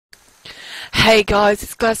Hey guys,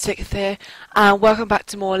 it's Gladstick here, and welcome back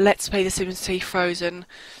to more Let's Play The Sims 3 Frozen.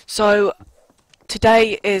 So,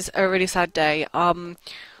 today is a really sad day.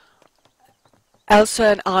 Elsa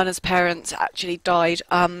and Anna's parents actually died.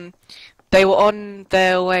 They were on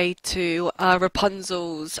their way to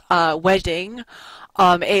Rapunzel's wedding.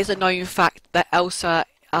 It is a known fact that Elsa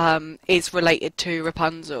is related to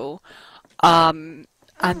Rapunzel. And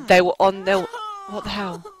they were on their... What the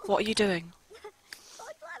hell? What are you doing?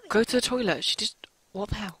 Go to the toilet. She just... What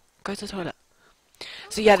the hell? Go to the toilet.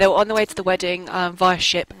 So yeah, they were on the way to the wedding via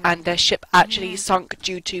ship, and their ship actually sunk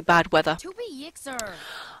due to bad weather.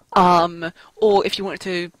 Or if you wanted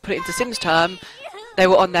to put it into Sims term, they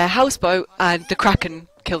were on their houseboat and the Kraken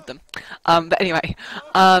killed them. But anyway,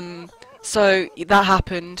 so that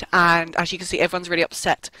happened, and as you can see, everyone's really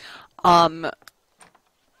upset. What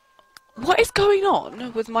is going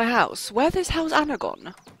on with my house? Where the hell's Anna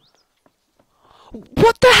gone?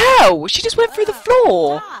 What the hell? She just went through the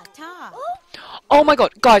floor. Oh my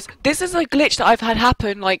god, guys, this is a glitch that I've had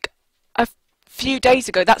happen like a few days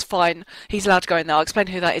ago. That's fine. He's allowed to go in there. I'll explain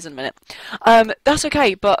who that is in a minute. That's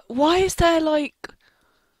okay, but why is there like...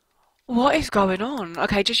 What is going on?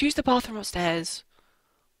 Okay, just use the bathroom upstairs.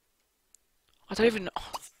 I don't even...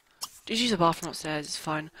 Just use the bathroom upstairs, it's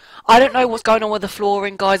fine. I don't know what's going on with the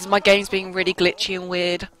flooring, guys. My game's being really glitchy and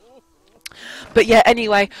weird. But yeah,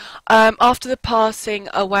 anyway, after the passing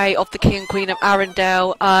away of the King and Queen of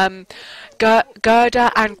Arendelle,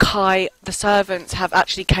 Gerda and Kai, the servants, have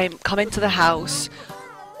actually come into the house.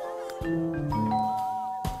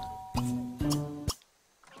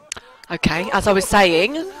 Okay, as I was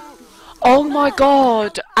saying... Oh my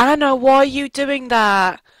god! Anna, why are you doing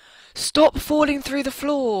that? Stop falling through the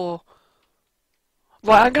floor!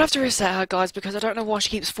 Right, I'm gonna have to reset her, guys, because I don't know why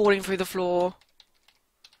she keeps falling through the floor.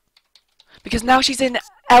 Because now she's in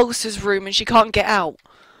Elsa's room and she can't get out.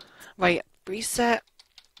 Wait, reset.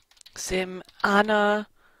 Sim Anna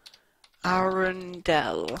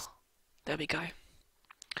Arendelle. There we go.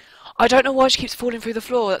 I don't know why she keeps falling through the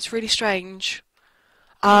floor. That's really strange.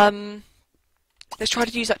 Let's try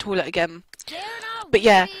to use that toilet again. But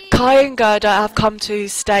yeah, Kai and Gerda have come to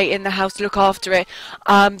stay in the house to look after it.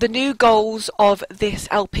 The new goals of this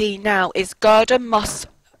LP now is Gerda must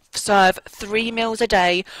serve 3 meals a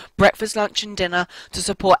day, breakfast, lunch and dinner, to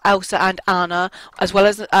support Elsa and Anna, as well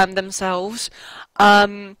as themselves.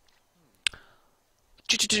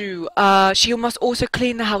 She must also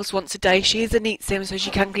clean the house once a day. She is a neat sim, so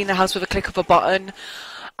she can clean the house with a click of a button.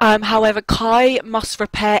 However, Kai must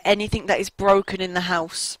repair anything that is broken in the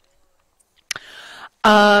house.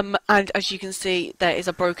 And as you can see, there is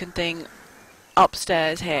a broken thing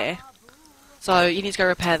upstairs here. So you need to go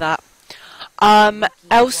repair that.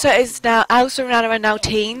 Elsa and Anna are now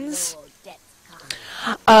teens.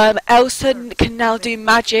 Elsa can now do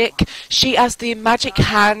magic. She has the magic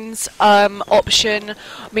hands option,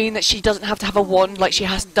 meaning that she doesn't have to have a wand like she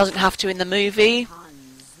doesn't have to in the movie.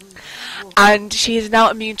 And she is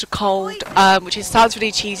now immune to cold, which sounds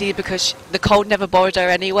really cheesy because the cold never bothered her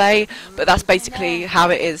anyway, but that's basically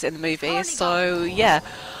how it is in the movie. So yeah,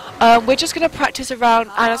 we're just gonna practice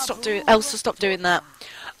around. Elsa, stop doing that.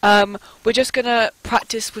 We're just gonna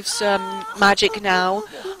practice with some magic now.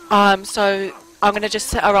 So I'm gonna just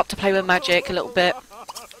set her up to play with magic a little bit.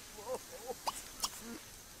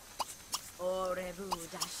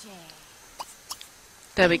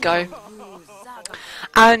 There we go.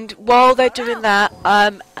 And while they're doing that,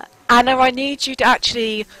 Anna, I need you to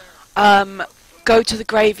actually go to the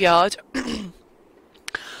graveyard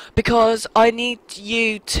because I need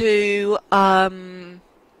you to where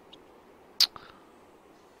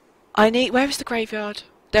is the graveyard?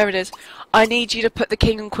 There it is. I need you to put the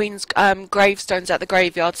King and Queen's gravestones at the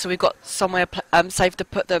graveyard, so we've got somewhere safe to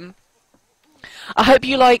put them. I hope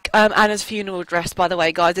you like Anna's funeral dress, by the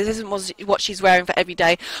way, guys. This isn't what she's wearing for every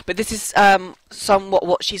day, but this is somewhat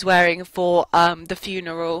what she's wearing for the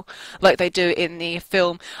funeral, like they do in the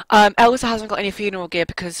film. Elsa hasn't got any funeral gear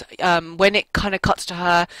because when it kind of cuts to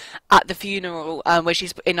her at the funeral, where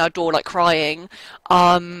she's in her door, like crying,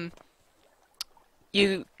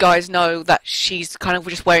 you guys know that she's kind of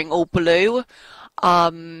just wearing all blue.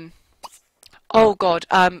 Oh god.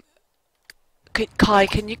 Kai,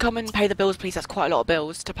 can you come and pay the bills, please? That's quite a lot of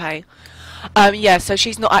bills to pay. Yeah, so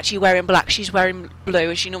she's not actually wearing black, she's wearing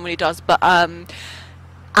blue, as she normally does, but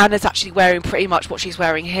Anna's actually wearing pretty much what she's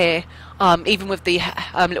wearing here, even with the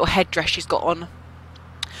little headdress she's got on,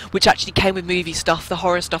 which actually came with movie stuff, the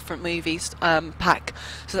horror stuff from movies pack,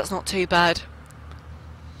 so that's not too bad.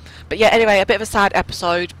 But yeah, anyway, a bit of a sad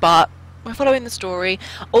episode, but we're following the story.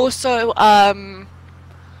 Also, another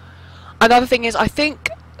thing is, I think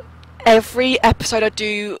every episode I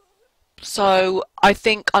do So I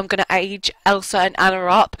think I'm going to age Elsa and Anna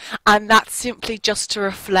up, and that's simply just to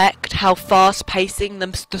reflect how fast-pacing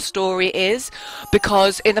the story is,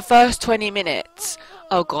 because in the first 20 minutes,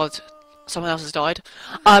 oh god, someone else has died.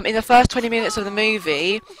 In the first 20 minutes of the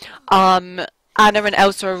movie, Anna and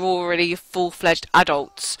Elsa are already full-fledged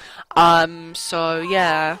adults. So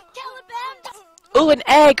yeah. Oh, an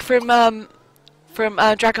egg from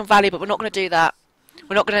Dragon Valley, but we're not going to do that.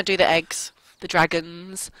 We're not going to do the eggs. The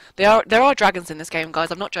dragons. There are dragons in this game,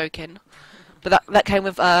 guys. I'm not joking. But that came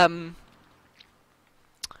with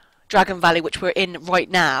Dragon Valley, which we're in right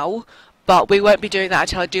now. But we won't be doing that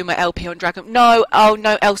until I do my LP on Dragon. No, oh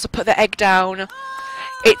no, Elsa, put the egg down.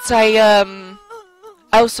 It's a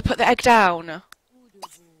Elsa, put the egg down.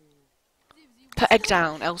 Put egg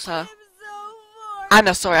down, Elsa.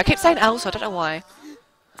 Anna, sorry, I keep saying Elsa. I don't know why.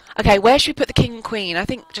 Okay, where should we put the king and queen? I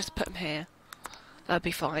think just put them here. That'd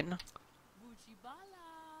be fine.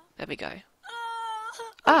 There we go.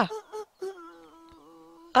 Ah!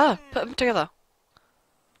 Ah, put them together.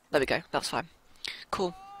 There we go, that's fine.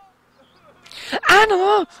 Cool.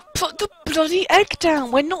 Anna! Put the bloody egg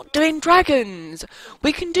down! We're not doing dragons!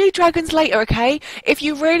 We can do dragons later, okay? If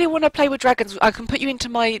you really want to play with dragons, I can put you into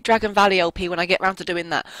my Dragon Valley LP when I get round to doing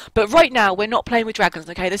that. But right now, we're not playing with dragons,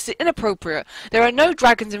 okay? This is inappropriate. There are no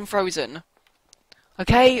dragons in Frozen.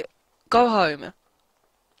 Okay? Go home.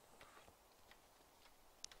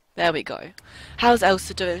 There we go. How's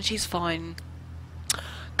Elsa doing? She's fine.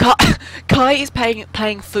 Kai is playing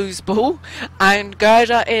foosball, and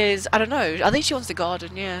Gerda is, I don't know, I think she wants to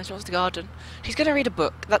garden, yeah, she wants to garden. She's going to read a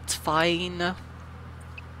book, that's fine.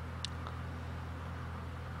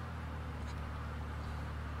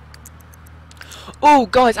 Oh,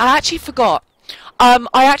 guys, I actually forgot.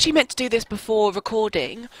 I actually meant to do this before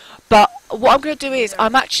recording, but what I'm going to do is,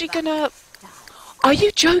 I'm actually going to... Are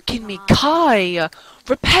you joking me, Kai?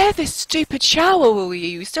 Repair this stupid shower, will you?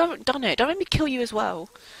 You still haven't done it. Don't let me kill you as well.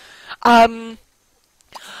 I'm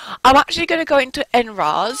actually going to go into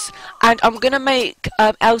Enraz, and I'm going to make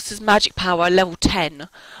Elsa's magic power level 10.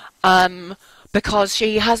 Because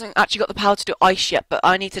she hasn't actually got the power to do ice yet, but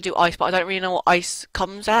I need to do ice, but I don't really know what ice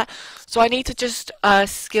comes at. So I need to just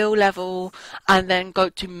skill level, and then go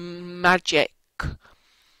to magic.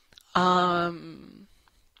 Where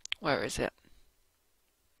is it?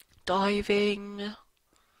 Diving.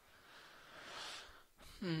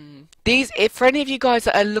 These, if for any of you guys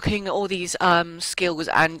that are looking at all these skills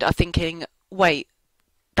and are thinking, wait,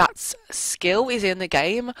 that's skill is in the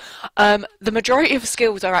game. The majority of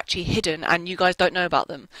skills are actually hidden, and you guys don't know about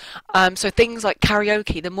them. So things like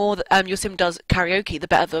karaoke, the more that your sim does karaoke, the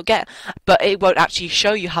better they'll get. But it won't actually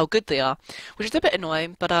show you how good they are, which is a bit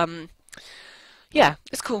annoying. But yeah,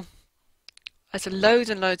 it's cool. There's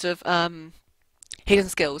loads and loads of hidden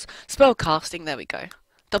skills. Spell casting, there we go.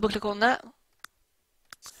 Double click on that.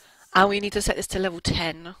 And we need to set this to level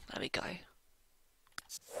 10. There we go.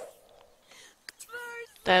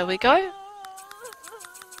 There we go.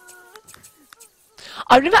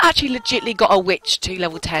 I've never actually legitly got a witch to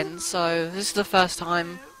level 10, so this is the first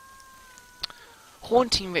time.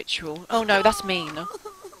 Haunting ritual. Oh no, that's mean.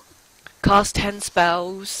 Cast 10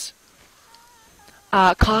 spells.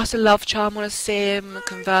 Cast a love charm on a sim.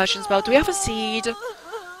 Conversion spell. Do we have a seed?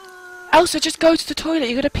 Elsa, just go to the toilet.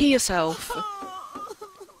 You're gonna pee yourself.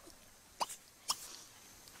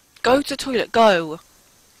 Go to the toilet. Go.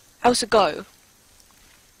 Elsa, go.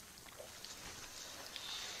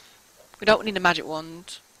 We don't need a magic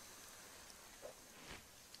wand.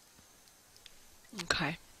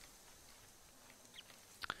 Okay.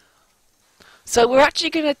 So we're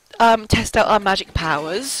actually going to test out our magic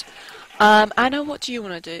powers. Anna, what do you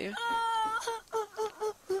want to do?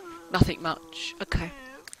 Nothing much. Okay.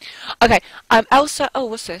 Okay. Elsa. Oh,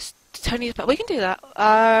 what's this? Tony's. We can do that.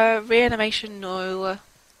 Reanimation. No.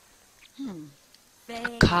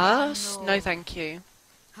 Curse. No, thank you.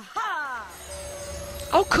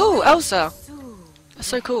 Oh, cool, Elsa. That's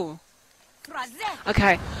so cool.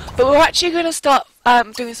 Okay, but we're actually going to start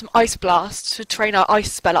doing some ice blasts to train our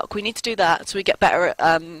ice spell up. We need to do that so we get better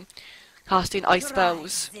at casting ice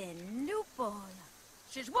spells.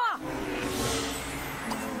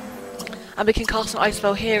 And we can cast an ice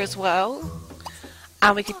spell here as well.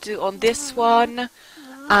 And we can do it on this one.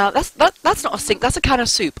 That's not a sink. That's a can of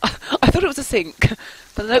soup. I thought it was a sink,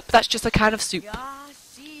 but nope. That's just a can of soup.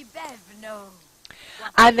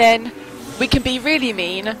 And then we can be really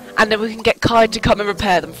mean, and then we can get Kai to come and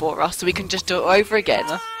repair them for us, so we can just do it over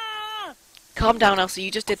again. Calm down, Elsa.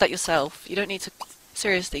 You just did that yourself. You don't need to.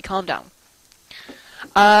 Seriously, calm down.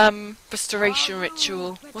 Restoration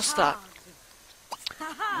ritual. What's that?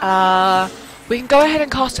 We can go ahead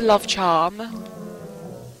and cast a love charm.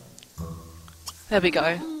 There we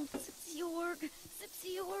go. Sipsiorg.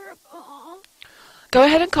 Go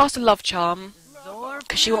ahead and cast a love charm,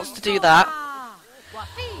 because she wants to do that.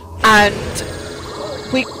 And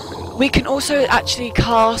we can also actually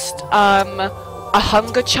cast a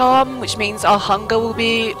hunger charm, which means our hunger will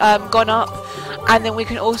be gone up. And then we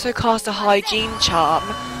can also cast a hygiene charm,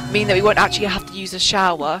 meaning that we won't actually have to use a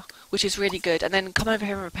shower, which is really good. And then come over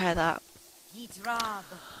here and repair that.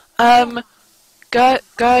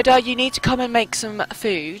 Gerda, you need to come and make some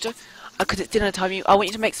food, because it's dinner time. I want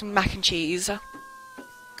you to make some mac and cheese.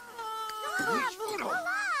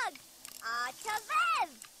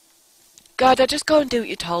 Gerda, just go and do what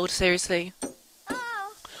you're told, seriously.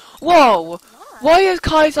 Whoa! Why is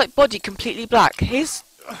Kai's like body completely black? His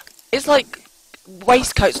like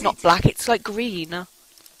waistcoat's not black, it's like green.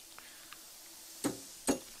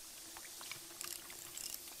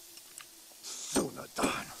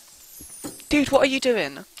 Dude, what are you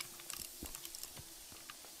doing?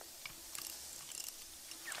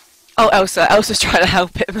 Oh, Elsa. Elsa's trying to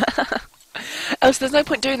help him. Elsa, there's no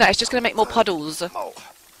point doing that. It's just going to make more puddles.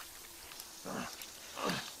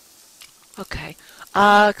 Okay.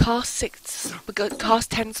 Cast 6. We got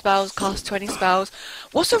cast 10 spells. Cast 20 spells.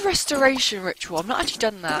 What's a restoration ritual? I've not actually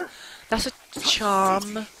done that. That's a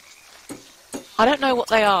charm. I don't know what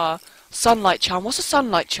they are. Sunlight charm. What's a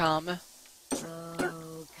sunlight charm?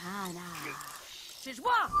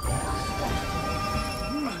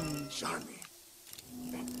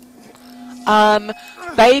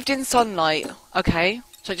 Bathed in sunlight. Okay.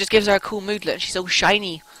 So it just gives her a cool moodlet and she's all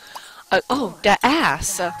shiny. Oh, their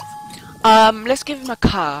ass. Let's give him a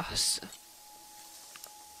curse.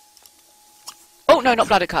 Oh, no, not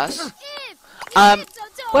blood, a curse.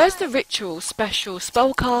 Where's the ritual? Special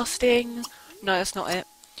spell casting? No, that's not it.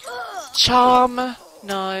 Charm?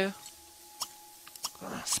 No.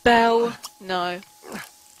 Spell? No.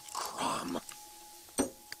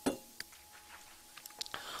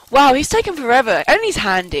 Wow, he's taken forever. And he's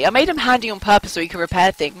handy. I made him handy on purpose so he can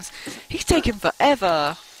repair things. He's taken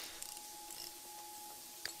forever.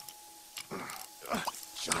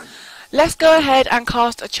 Let's go ahead and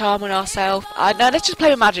cast a charm on ourselves. No, let's just play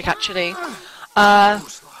with magic, actually.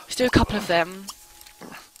 Let's do a couple of them.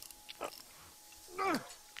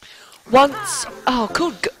 Once... Oh, cool.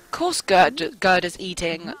 Of course Gerda's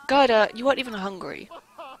eating. Gerda, you weren't even hungry.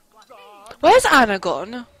 Where's Anna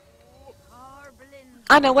gone?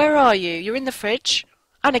 Anna, where are you? You're in the fridge?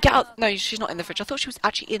 Anna, get out. No, she's not in the fridge. I thought she was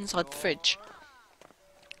actually inside the fridge.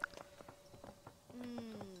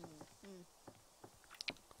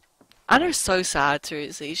 Anna is so sad,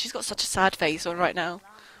 seriously. She's got such a sad face on right now.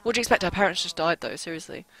 What do you expect? Her parents just died, though,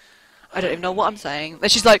 seriously. I don't even know what I'm saying.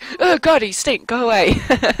 And she's like, oh, God, you stink. Go away.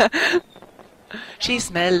 She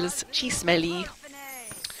smells. She's smelly.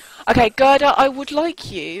 Okay, Gerda, I would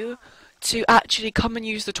like you to actually come and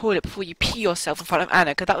use the toilet before you pee yourself in front of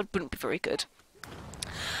Anna, because that wouldn't be very good.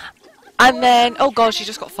 And then, oh god, she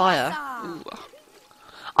just got fire. Ooh.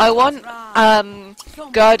 I want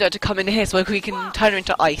Gerda to come in here so we can turn her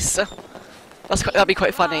into ice. That'd be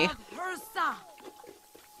quite funny.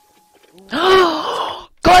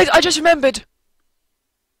 Guys, I just remembered!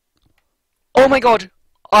 Oh my god,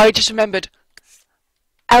 I just remembered.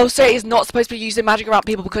 Elsa is not supposed to be using magic around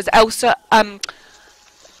people because Elsa,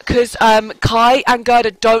 Kai and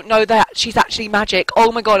Gerda don't know that she's actually magic.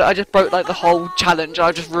 Oh my god, I just broke like the whole challenge.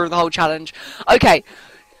 I just ruined the whole challenge. Okay,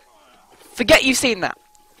 forget you've seen that.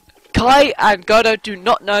 Kai and Gerda do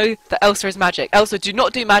not know that Elsa is magic. Elsa, do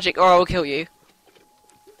not do magic or I will kill you.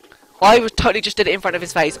 I totally just did it in front of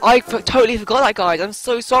his face. I totally forgot that, guys. I'm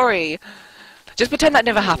so sorry. Just pretend that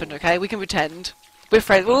never happened, okay? We can pretend. We're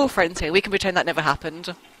friends. We're all friends here. We can pretend that never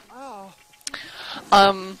happened.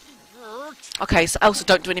 Okay, so Elsa,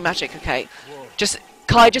 don't do any magic, okay?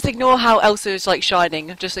 Kai, just ignore how Elsa is, like,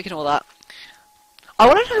 shining. Just ignore that. I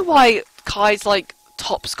want to know why Kai's, like,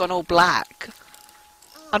 top's gone all black.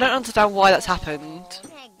 I don't understand why that's happened.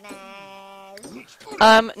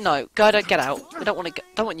 No. Gerda, get out. I don't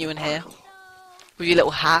want you in here. With your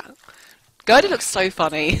little hat. Gerda looks so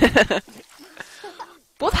funny.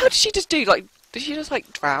 What the hell did she just do? Like, did she just,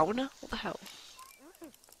 like, drown? What the hell?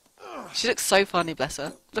 She looks so funny, bless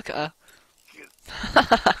her. Look at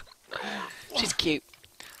her. She's cute.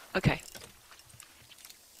 Okay.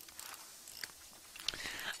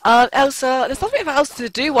 Elsa, there's nothing else to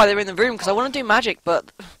do while they're in the room, because I want to do magic,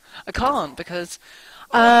 but I can't, because,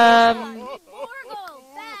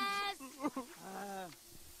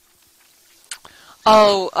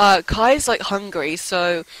 Kai's, like, hungry,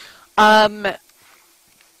 so,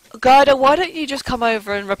 Gerda, why don't you just come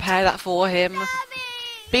over and repair that for him?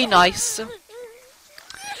 Be nice.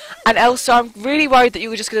 And Elsa, I'm really worried that you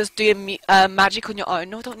were just going to do magic on your own.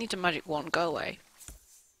 No, I don't need a magic wand. Go away.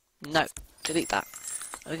 No. Delete that.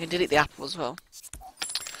 We can delete the apple as well.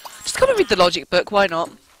 Just come and read the logic book. Why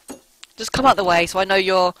not? Just come out the way so I know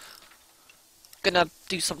you're going to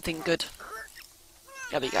do something good.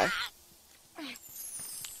 There we go.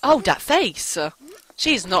 Oh, that face!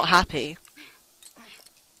 She's not happy.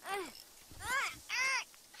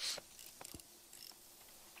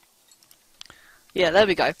 Yeah, there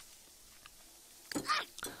we go.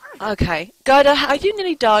 Okay. Gerda, are you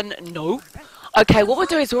nearly done? No. Okay, what we'll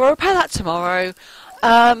do is we'll repair that tomorrow.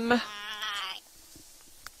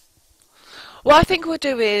 What I think we'll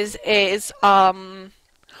do is,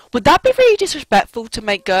 would that be really disrespectful to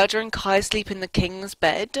make Gerda and Kai sleep in the king's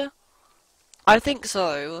bed? I think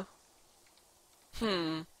so.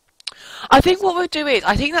 I think what we'll do is,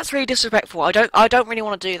 I think that's really disrespectful. I don't really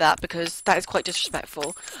want to do that because that is quite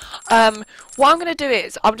disrespectful. What I'm going to do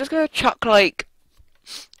is, I'm just going to chuck like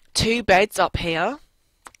 2 beds up here.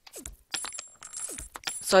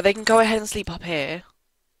 So they can go ahead and sleep up here.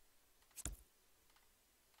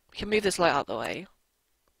 We can move this light out of the way.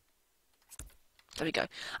 There we go.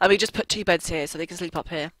 And we just put 2 beds here so they can sleep up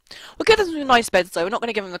here. We'll give them some nice beds though. We're not going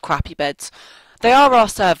to give them the crappy beds. They are our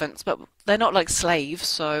servants, but they're not like slaves,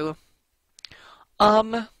 so...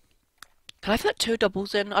 Can I fit 2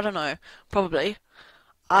 doubles in? I don't know. Probably.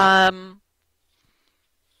 What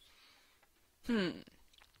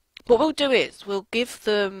we'll do is, we'll give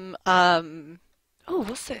them, oh,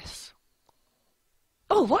 what's this?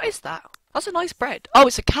 Oh, what is that? That's a nice bread. Oh,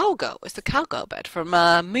 it's a cowgirl. It's the cowgirl bed from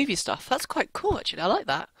movie stuff. That's quite cool, actually. I like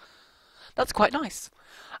that. That's quite nice.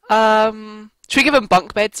 Should we give them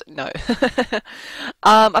bunk beds? No.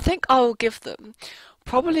 I think I'll give them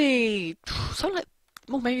probably something like,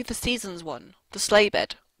 well, maybe the seasons one. The sleigh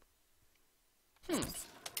bed. I'll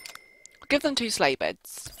give them 2 sleigh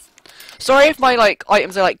beds. Sorry if my like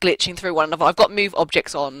items are like glitching through one another. I've got move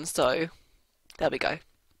objects on, so there we go.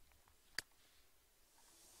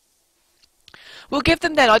 We'll give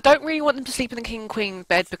them then. I don't really want them to sleep in the king and queen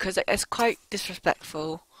bed because it's quite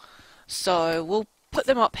disrespectful. So we'll put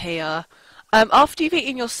them up here. After you've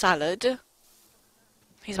eaten your salad,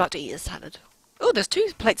 he's about to eat his salad. Oh, there's 2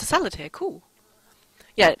 plates of salad here. Cool.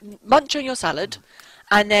 Yeah, munch on your salad,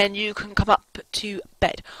 and then you can come up to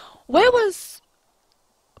bed. Where was...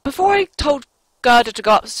 Before I told Gerda to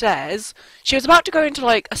go upstairs, she was about to go into,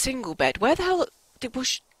 like, a single bed. Where the hell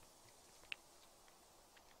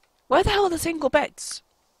Where the hell are the single beds?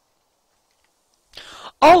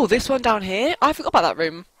 Oh, this one down here? I forgot about that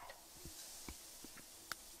room.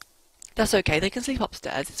 That's okay, they can sleep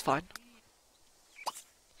upstairs, it's fine.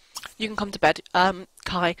 You can come to bed.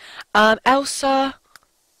 Kai. Elsa...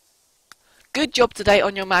 Good job today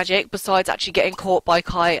on your magic, besides actually getting caught by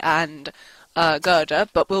Kai and Gerda,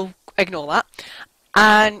 but we'll ignore that.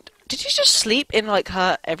 And did you just sleep in like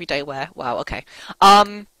her everyday wear? Wow, okay.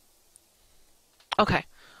 Okay.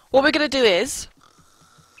 What we're gonna do is...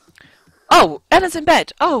 Oh, Anna's in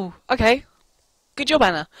bed. Oh, okay. Good job,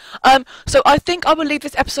 Anna. So I think I will leave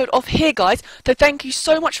this episode off here, guys. So thank you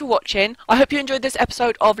so much for watching. I hope you enjoyed this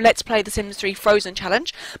episode of Let's Play The Sims 3 Frozen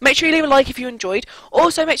Challenge. Make sure you leave a like if you enjoyed.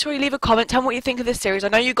 Also, make sure you leave a comment, tell me what you think of this series. I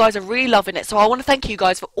know you guys are really loving it, so I want to thank you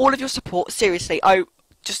guys for all of your support. Seriously,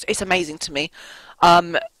 it's amazing to me.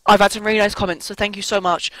 I've had some really nice comments, so thank you so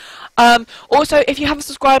much. Also, if you haven't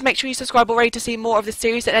subscribed, make sure you subscribe already to see more of this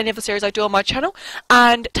series and any other series I do on my channel.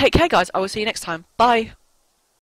 And take care, guys. I will see you next time. Bye.